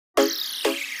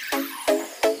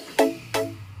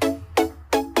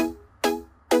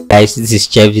guys, this is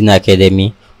UDEMY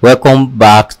Academy. Welcome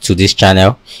back to this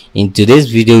channel. In today's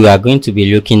video, we are going to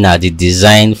be looking at the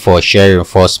design for shear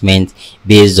reinforcement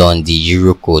based on the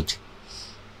Eurocode.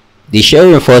 The shear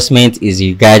reinforcement is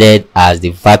regarded as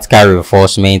the vertical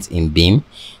reinforcement in beam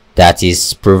that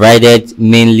is provided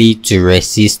mainly to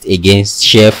resist against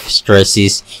shear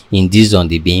stresses induced on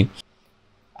the beam.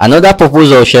 Another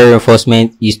purpose of shear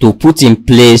reinforcement is to put in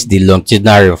place the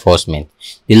longitudinal reinforcement.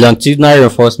 The longitudinal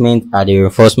reinforcement are the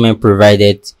reinforcement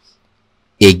provided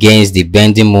against the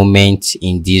bending moment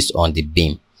induced on the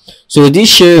beam. So these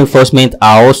shear reinforcements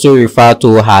are also referred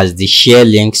to as the shear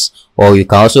links, or you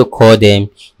can also call them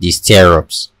the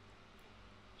stirrups.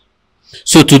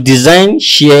 So to design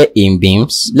shear in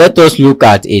beams, let us look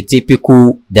at a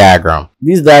typical diagram.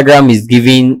 This diagram is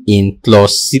given in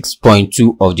clause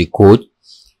 6.2 of the code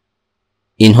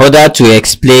in order to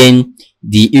explain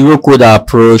the Eurocode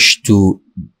approach to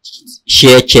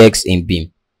shear checks in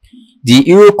beam. The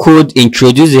Eurocode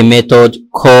introduced a method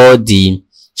called the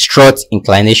Strut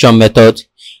Inclination Method.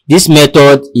 This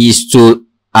method is to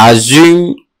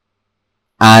assume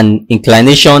an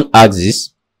inclination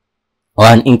axis or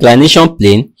an inclination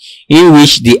plane in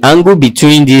which the angle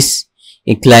between this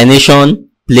inclination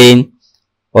plane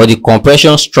or the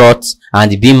compression strut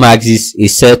and the beam axis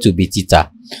is said to be theta.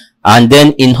 And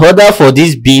then in order for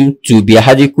this beam to be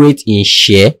adequate in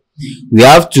shear, we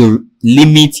have to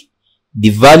limit the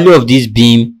value of this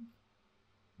beam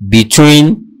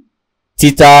between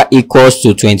theta equals to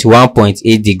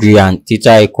 21.8 degree and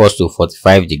theta equals to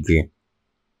 45 degree.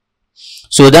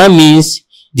 So that means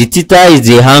the theta is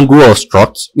the angle of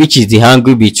strut, which is the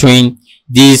angle between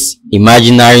this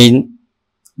imaginary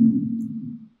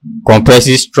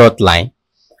compressive strut line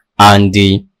and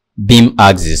the beam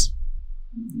axis.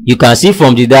 You can see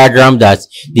from the diagram that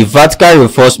the vertical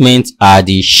reinforcements are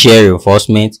the shear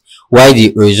reinforcement, while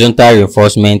the horizontal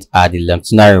reinforcement are the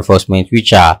longitudinal reinforcement,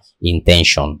 which are in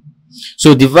tension.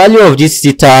 So the value of this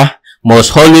theta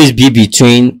must always be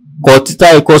between cot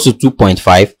theta equals to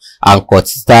 2.5 and cot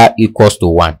theta equals to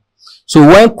 1. So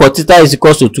when cot theta is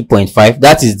equals to 2.5,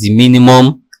 that is the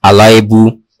minimum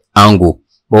allowable angle.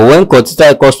 But when cot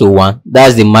theta equals to 1,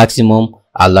 that's the maximum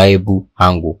allowable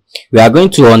angle. We are going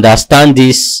to understand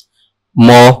this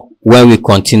more when we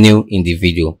continue in the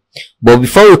video. But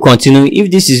before we continue,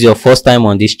 if this is your first time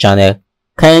on this channel,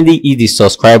 kindly hit the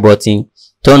subscribe button,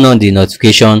 turn on the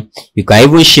notification. You can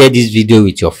even share this video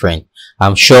with your friend.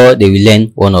 I'm sure they will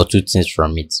learn one or two things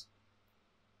from it.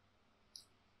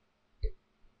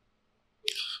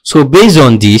 So based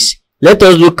on this, let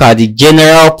us look at the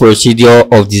general procedure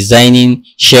of designing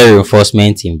shear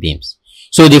reinforcement in beams.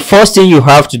 So the first thing you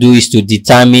have to do is to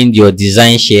determine your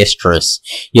design shear stress.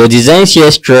 Your design shear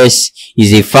stress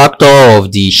is a factor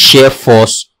of the shear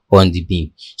force on the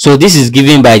beam. So this is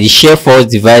given by the shear force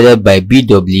divided by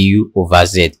BW over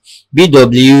Z.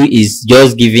 BW is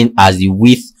just given as the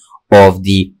width of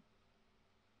the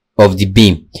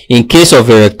beam. In case of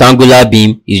a rectangular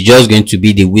beam, it's just going to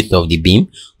be the width of the beam.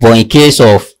 But in case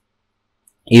of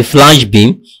a flange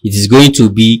beam, it is going to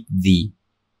be the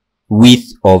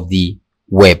width of the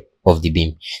web of the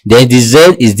beam. Then the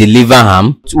Z is the lever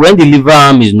arm. When the lever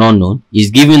arm is not known, is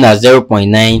given as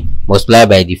 0.9 multiplied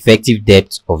by the effective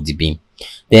depth of the beam.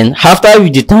 Then after we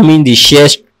determine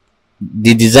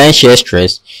the design shear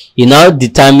stress, you now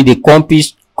determine the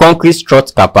concrete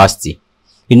strut capacity.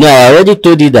 You know, I already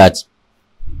told you that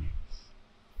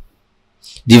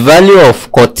the value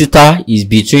of cot theta is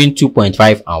between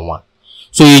 2.5 and 1.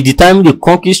 So you determine the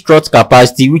concrete strut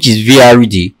capacity, which is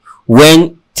VRD,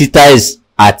 when theta is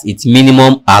at its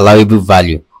minimum allowable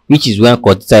value, which is when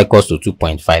cot theta equals to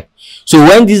 2.5. So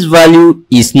when this value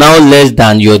is now less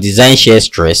than your design shear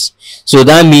stress, so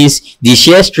that means the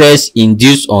shear stress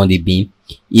induced on the beam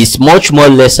is much more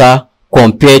lesser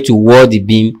compared to what the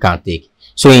beam can take.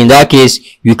 So in that case,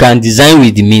 you can design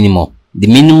with the minimum. The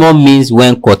minimum means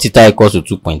when cot theta equals to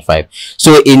 2.5.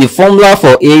 So in the formula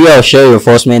for area of shear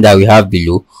reinforcement that we have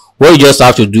below, what you just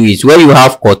have to do is, where you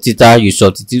have cot theta, you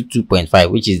substitute 2.5,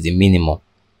 which is the minimum.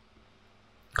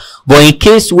 But in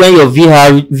case when your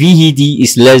VED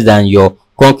is less than your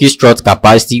concrete strut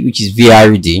capacity, which is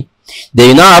VRD, then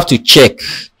you now have to check,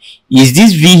 is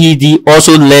this VED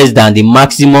also less than the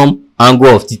maximum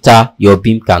angle of theta your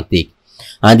beam can take?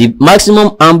 And the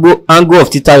maximum angle of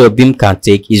theta your beam can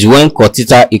take is when cot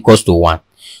theta equals to 1.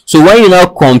 So when you now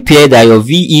compare that your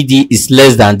VED is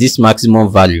less than this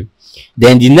maximum value,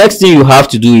 then the next thing you have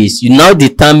to do is you now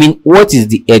determine what is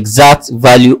the exact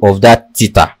value of that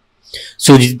theta.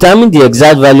 So to determine the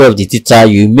exact value of the theta,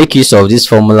 you make use of this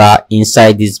formula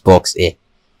inside this box here.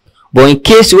 But in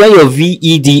case when your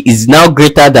VED is now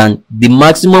greater than the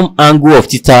maximum angle of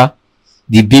theta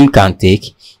the beam can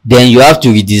take, then you have to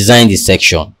redesign the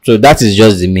section. So that is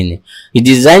just the meaning.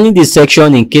 Redesigning the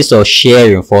section in case of shear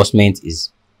reinforcement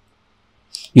is,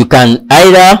 you can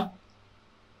either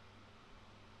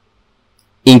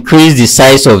increase the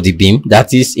size of the beam.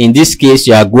 That is, in this case,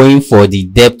 you are going for the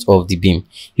depth of the beam.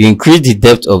 You increase the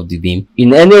depth of the beam.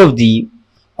 In any of the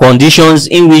conditions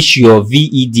in which your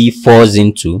VED falls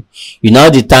into, you now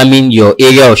determine your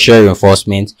area of shear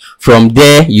reinforcement. From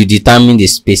there, you determine the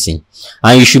spacing.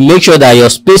 And you should make sure that your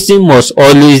spacing must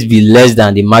always be less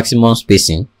than the maximum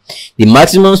spacing. The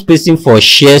maximum spacing for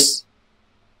shears,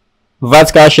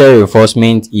 vertical shear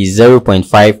reinforcement, is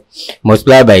 0.5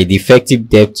 multiplied by the effective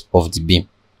depth of the beam.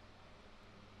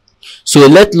 So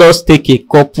let us take a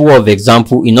couple of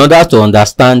examples in order to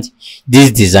understand this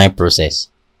design process.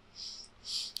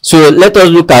 So let us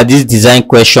look at this design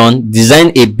question.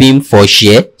 Design a beam for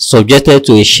shear subjected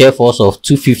to a shear force of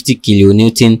 250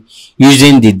 kN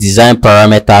using the design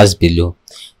parameters below.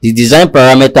 The design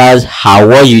parameters are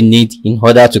what you need in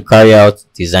order to carry out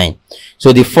design.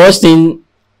 So the first thing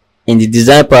in the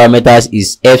design parameters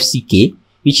is FCK,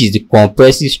 which is the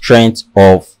compressive strength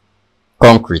of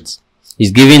concrete.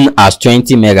 It's given as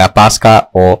 20 megapascal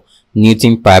or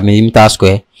Newton per millimeter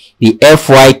square. The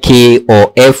FYK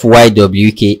or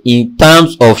FYWK, in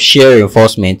terms of shear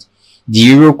reinforcement, the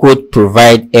Eurocode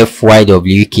provide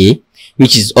FYWK,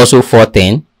 which is also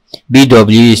 410.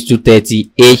 BW is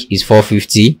 230, H is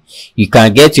 450. You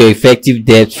can get your effective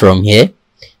depth from here.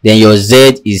 Then your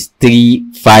Z is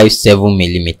 357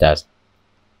 millimeters.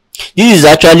 This is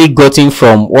actually gotten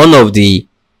from one of the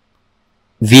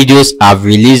videos I've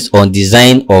released on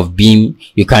design of beam.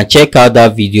 You can check out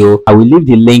that video. I will leave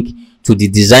the link to the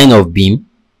design of beam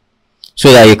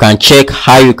so that you can check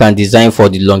how you can design for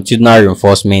the longitudinal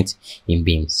reinforcement in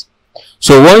beams.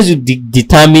 So once you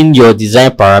determine your design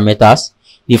parameters,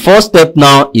 the first step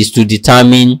now is to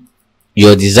determine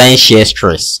your design shear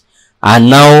stress, and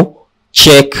now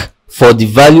check for the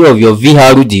value of your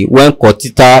VRD when cot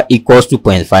theta equals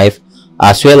 2.5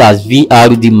 as well as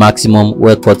VRD maximum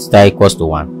when cot theta equals to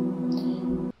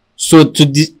 1. So to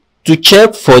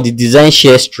check for the design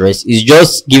shear stress is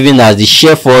just given as the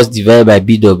shear force divided by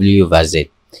BW over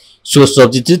Z. So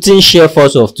substituting shear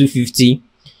force of 250,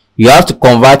 you have to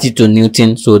convert it to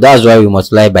Newton. So that's why we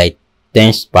multiply by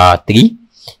 10 to the power 3.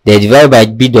 Then divide by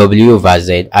BW over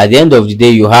Z. At the end of the day,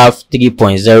 you have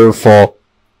 3.04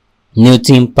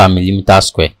 Newton per millimeter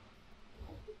square.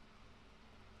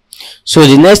 So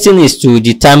the next thing is to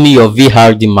determine your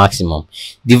VRD maximum.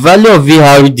 The value of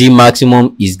VRD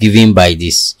maximum is given by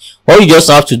this. All you just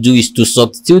have to do is to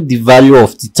substitute the value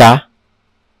of theta,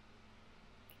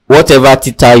 whatever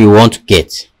theta you want to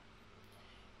get.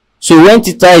 So when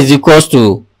theta is equals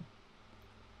to,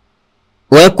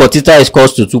 when cot theta is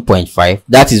equals to 2.5,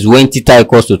 that is when theta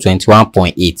equals to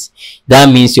 21.8. That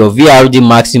means your VRD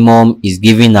maximum is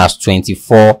given as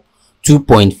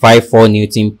 2.54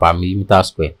 Newton per millimeter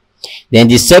square. Then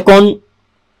the second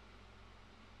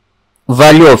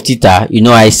value of theta,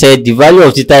 I said the value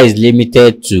of theta is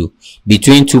limited to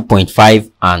between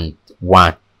 2.5 and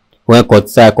 1 when cot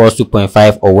theta equals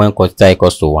 2.5 or when cot theta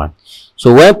equals to 1.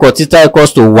 So when cot theta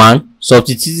equals to 1,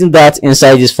 substituting that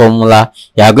inside this formula,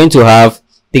 you are going to have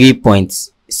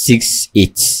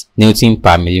 3.68 Newton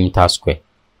per millimeter square.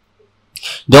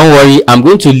 Don't worry, I'm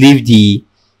going to leave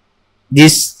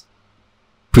this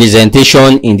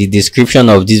presentation in the description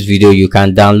of this video. You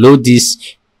can download this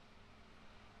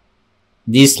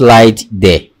slide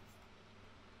there.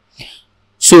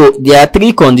 So there are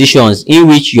three conditions in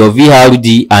which your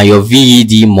VRD and your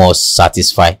VED must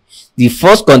satisfy. The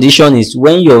first condition is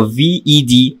when your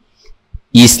VED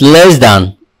is less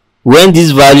than, when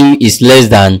this value is less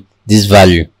than this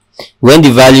value, when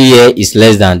the value here is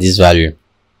less than this value,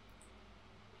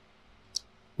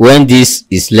 when this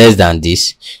is less than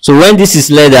this. So when this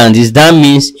is less than this, that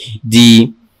means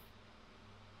the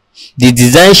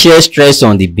design shear stress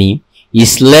on the beam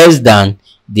is less than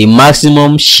the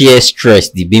maximum shear stress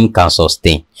the beam can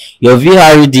sustain. Your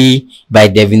VRD by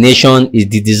definition is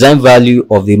the design value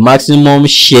of the maximum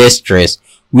shear stress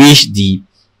which the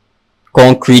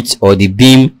concrete or the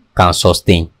beam can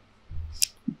sustain,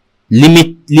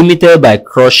 limited by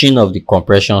crushing of the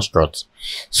compression strut.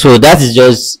 So that is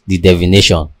just the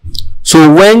definition.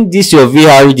 So when this your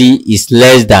VRD is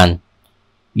less than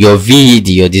your VED,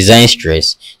 your design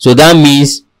stress, so that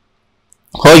means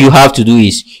all you have to do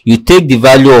is you take the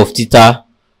value of theta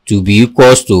to be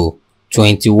equals to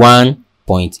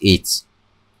 21.8.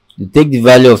 You take the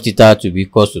value of theta to be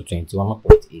equals to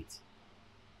 21.8.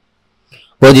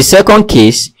 For the second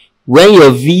case, when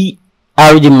your VED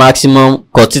RD maximum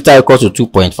cos theta equals to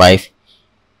 2.5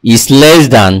 is less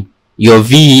than your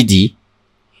VED,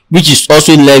 which is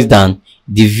also less than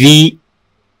the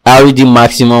VRD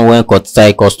maximum when cos theta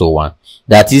equals to 1.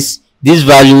 That is, this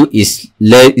value is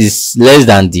less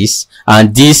than this,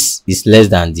 and this is less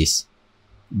than this.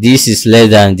 This is less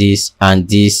than this, and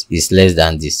this is less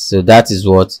than this. So that is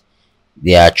what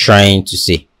they are trying to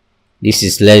say. This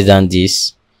is less than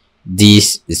this.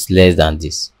 This is less than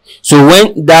this. So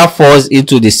when that falls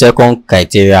into the second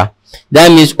criteria, that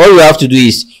means all you have to do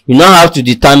is you now have to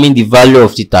determine the value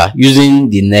of theta using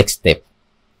the next step.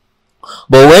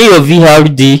 But when your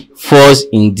VRD falls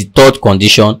in the third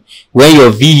condition, when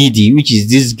your VED, which is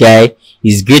this guy,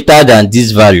 is greater than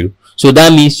this value, so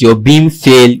that means your beam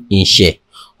failed in shear.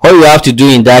 All you have to do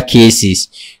in that case is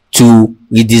to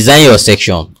redesign your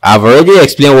section. I've already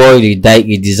explained what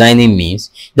redesigning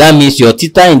means. That means your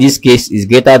theta in this case is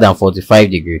greater than 45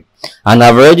 degrees. And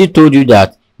I've already told you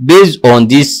that based on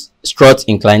this strut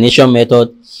inclination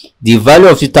method, the value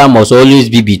of theta must always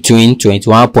be between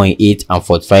 21.8 and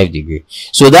 45 degrees.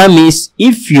 So that means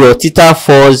if your theta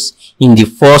falls in the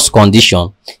first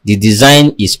condition, the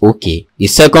design is okay. The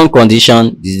second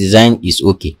condition, the design is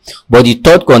okay. But the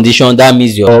third condition, that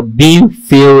means your beam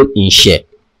failed in shear.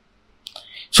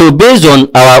 So based on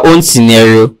our own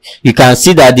scenario, you can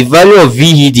see that the value of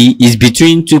VED is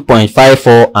between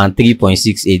 2.54 and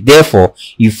 3.68. Therefore,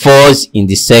 it falls in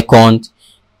the second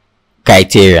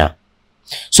criteria.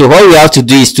 So what we have to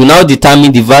do is to now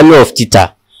determine the value of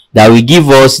theta that will give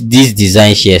us this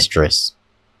design shear stress.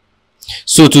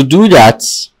 So to do that,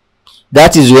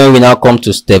 that is when we now come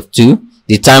to step 2,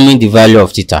 determine the value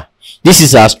of theta. This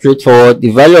is as straightforward. The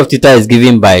value of theta is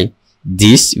given by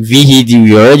this VED.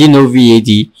 We already know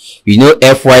VED. We know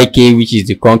FYK, which is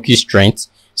the concrete strength.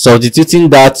 Substituting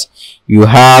that, you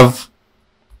have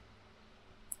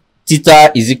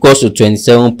theta is equal to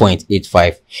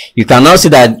 27.85. You can now see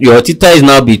that your theta is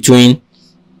now between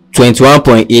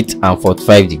 21.8 and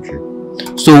 45 degrees.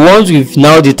 So once we've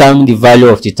now determined the value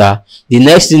of theta, the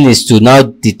next thing is to now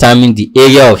determine the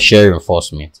area of shear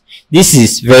reinforcement. This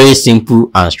is very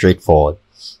simple and straightforward.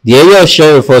 The area of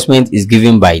shear reinforcement is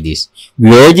given by this. We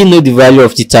already know the value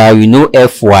of theta, we know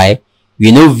Fy,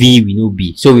 we know V, we know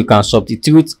B. So we can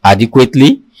substitute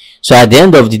adequately. So at the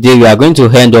end of the day, we are going to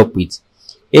end up with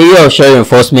area of shear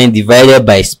reinforcement divided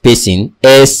by spacing.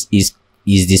 S is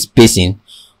the spacing,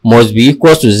 must be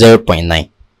equal to 0.9.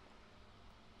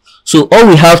 So all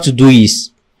we have to do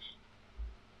is,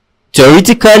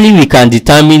 theoretically, we can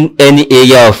determine any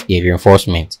area of a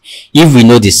reinforcement if we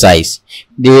know the size.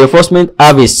 The reinforcement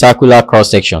have a circular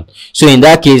cross section. So in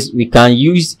that case, we can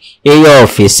use area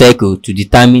of a circle to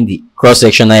determine the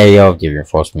cross-sectional area of the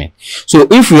reinforcement. So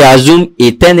if we assume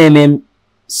a 10 mm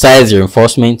size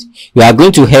reinforcement, we are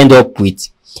going to end up with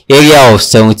area of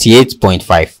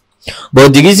 78.5.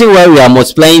 But the reason why we are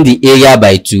multiplying the area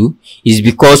by 2 is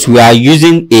because we are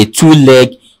using a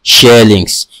 2-leg shear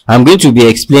links. I'm going to be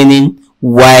explaining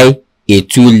why a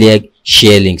 2-leg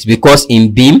shear links, because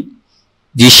in beam,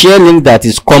 the shear link that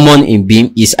is common in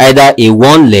beam is either a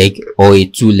 1-leg or a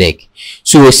 2-leg.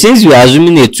 So since we are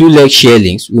assuming a 2-leg shear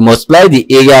links, we multiply the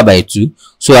area by 2.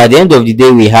 So at the end of the day,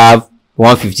 we have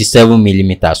 157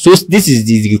 millimeters. So this is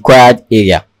the required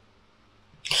area.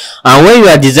 And when we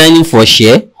are designing for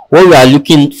shear, what we are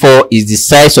looking for is the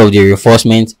size of the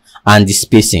reinforcement and the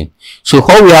spacing. So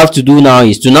all we have to do now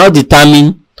is to now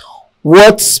determine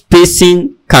what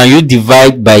spacing can you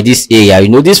divide by this area. You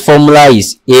know, this formula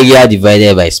is area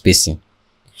divided by spacing.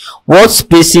 What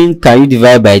spacing can you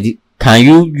divide by can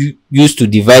you use to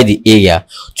divide the area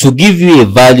to give you a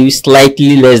value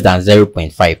slightly less than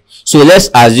 0.5? So let's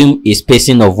assume a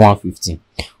spacing of 150.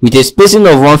 With a spacing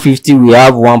of 150, we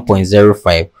have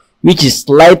 1.05, which is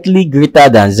slightly greater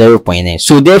than 0.9.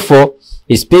 So therefore,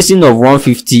 a spacing of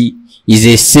 150 is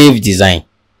a safe design.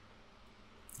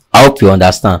 I hope you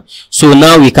understand. So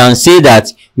now we can say that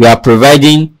we are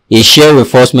providing a shear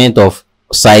reinforcement of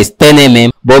size 10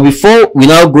 mm. But before we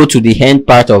now go to the end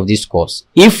part of this course,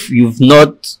 if you've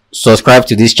not subscribed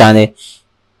to this channel,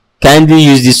 kindly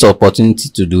use this opportunity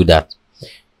to do that.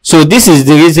 So this is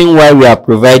the reason why we are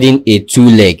providing a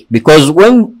 2-leg, because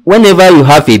whenever you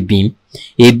have a beam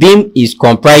is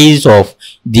comprised of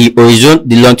the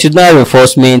longitudinal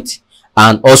reinforcement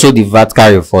and also the vertical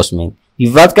reinforcement. The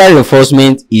vertical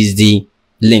reinforcement is the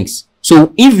links.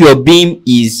 So if your beam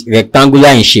is rectangular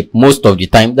in shape, most of the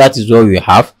time, that is what we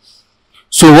have.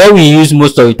 So what we use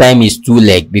most of the time is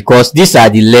 2-leg, because these are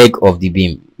the leg of the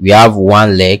beam. We have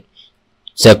 1 leg,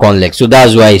 2nd leg. So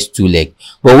that's why it's 2-leg.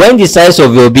 But when the size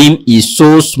of your beam is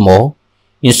so small,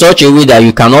 in such a way that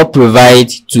you cannot provide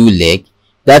 2-leg,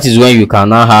 that is when you can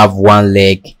now have one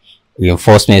leg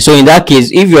reinforcement. So in that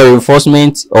case, if your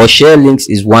reinforcement or shear links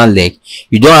is one leg,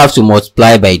 you don't have to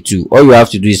multiply by 2. All you have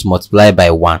to do is multiply by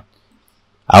 1.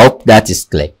 I hope that is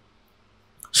clear.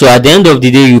 So at the end of the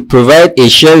day, you provide a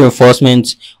shear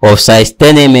reinforcement of size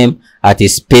 10 mm at a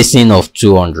spacing of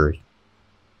 200.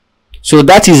 So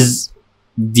that is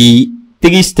the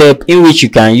 3-step in which you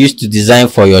can use to design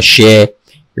for your shear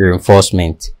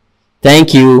reinforcement.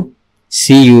 Thank you.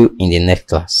 See you in the next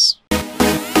class.